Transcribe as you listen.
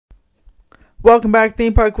Welcome back,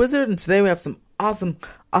 Theme Park Wizard, and today we have some awesome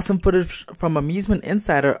footage from Amusement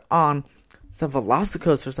Insider on the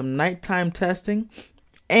Velocicoaster, some nighttime testing,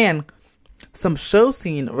 and some show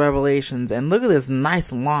scene revelations. And look at this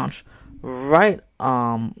nice launch, right?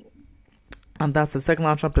 And that's the second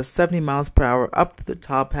launch up to 70 miles per hour, up to the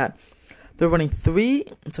top hat. They're running 3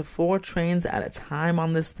 to 4 trains at a time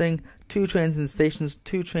on this thing, 2 trains in stations,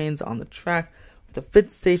 2 trains on the track, with the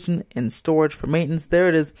 5th station in storage for maintenance. There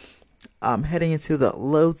it is. Heading into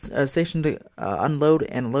the station to unload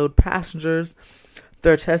and load passengers.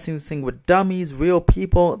 They're testing this thing with dummies, real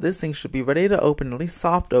people. This thing should be ready to open, at least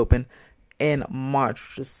soft open, in March,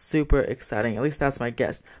 which is super exciting. At least that's my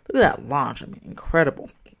guess. Look at that launch. I mean, incredible.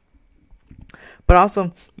 But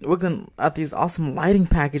also, we're looking at these awesome lighting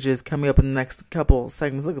packages coming up in the next couple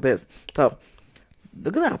segments. Look at this. So,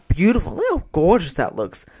 look at that beautiful, look how gorgeous that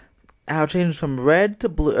looks. How it changes from red to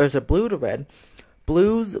blue, or is it blue to red?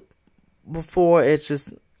 Blues before it's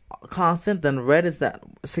just constant, then red is that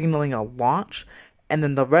signaling a launch, and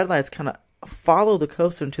then the red lights kind of follow the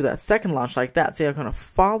coaster into that second launch like that. See how it kind of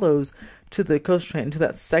follows to the coaster train into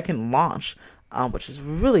that second launch, which is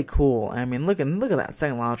really cool. I mean, look at that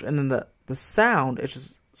second launch, and then the sound is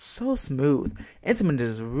just so smooth. Intamin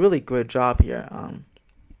did a really good job here.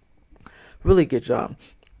 Really good job.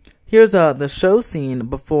 Here's the show scene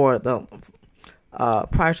before the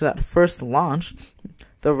prior to that first launch.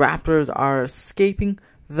 The Raptors are escaping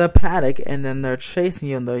the paddock, and then they're chasing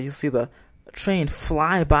you, and you'll see the train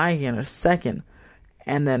fly by here in a second.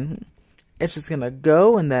 And then it's just going to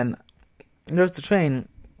go, and then there's the train.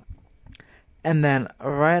 And then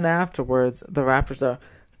right afterwards, the Raptors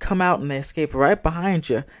come out, and they escape right behind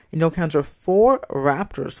you. And you'll encounter 4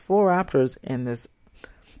 Raptors in this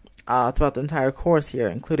throughout the entire course here,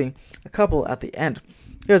 including a couple at the end.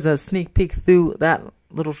 Here's a sneak peek through that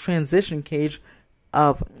little transition cage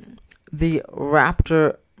of the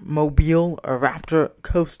Raptor Mobile or Raptor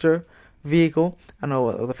Coaster vehicle. I don't know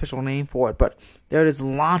what the official name for it, but there it is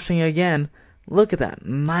launching again. Look at that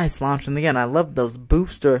nice launch. And again, I love those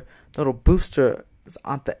little boosters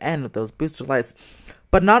at the end with those booster lights.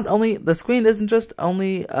 But not only, the screen isn't just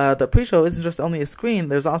only, the pre-show isn't just only a screen,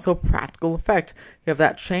 there's also practical effect. You have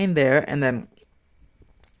that train there, and then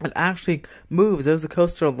it actually moves. There's the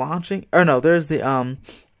coaster launching, or no, there's the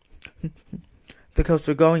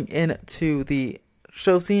coaster going into the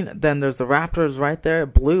show scene. Then there's the Raptors right there,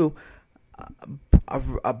 blue,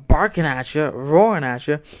 barking at you, roaring at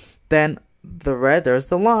you. Then the red, there's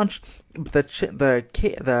the launch. The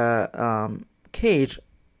cage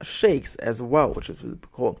shakes as well, which is really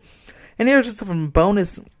cool. And here's just some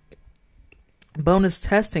bonus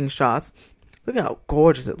testing shots. Look at how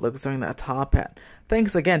gorgeous it looks during that top hat.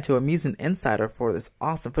 Thanks again to Amusement Insider for this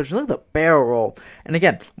awesome footage. Look at the barrel roll. And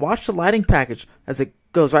again, watch the lighting package as it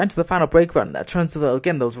goes right into the final brake run. That turns to,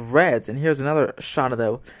 those reds. And here's another shot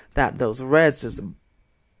of those reds just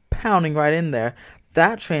pounding right in there.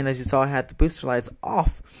 That train, as you saw, had the booster lights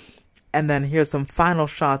off. And then here's some final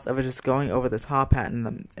shots of it just going over the top hat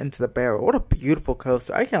and into the barrel. What a beautiful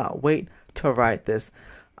coaster. I cannot wait to ride this.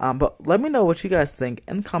 But let me know what you guys think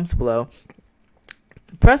in the comments below.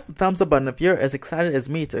 Press the thumbs up button if you're as excited as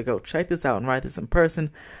me to go check this out and ride this in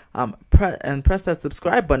person. Press that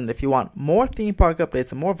subscribe button if you want more theme park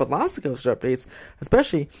updates and more Velocicoaster updates,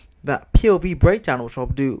 especially that POV breakdown, which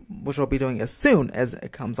I'll be doing as soon as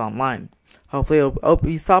it comes online. Hopefully it'll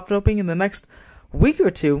be soft opening in the next week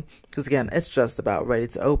or two, because again, it's just about ready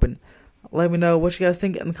to open. Let me know what you guys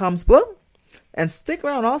think in the comments below. And stick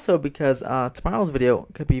around also, because tomorrow's video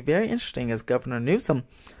could be very interesting, as Governor Newsom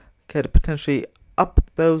could potentially up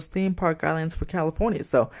those theme park guidelines for California.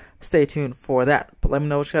 So stay tuned for that. But let me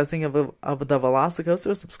know what you guys think of the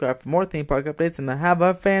Velocicoaster. Subscribe for more theme park updates, and have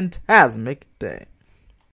a fantastic day.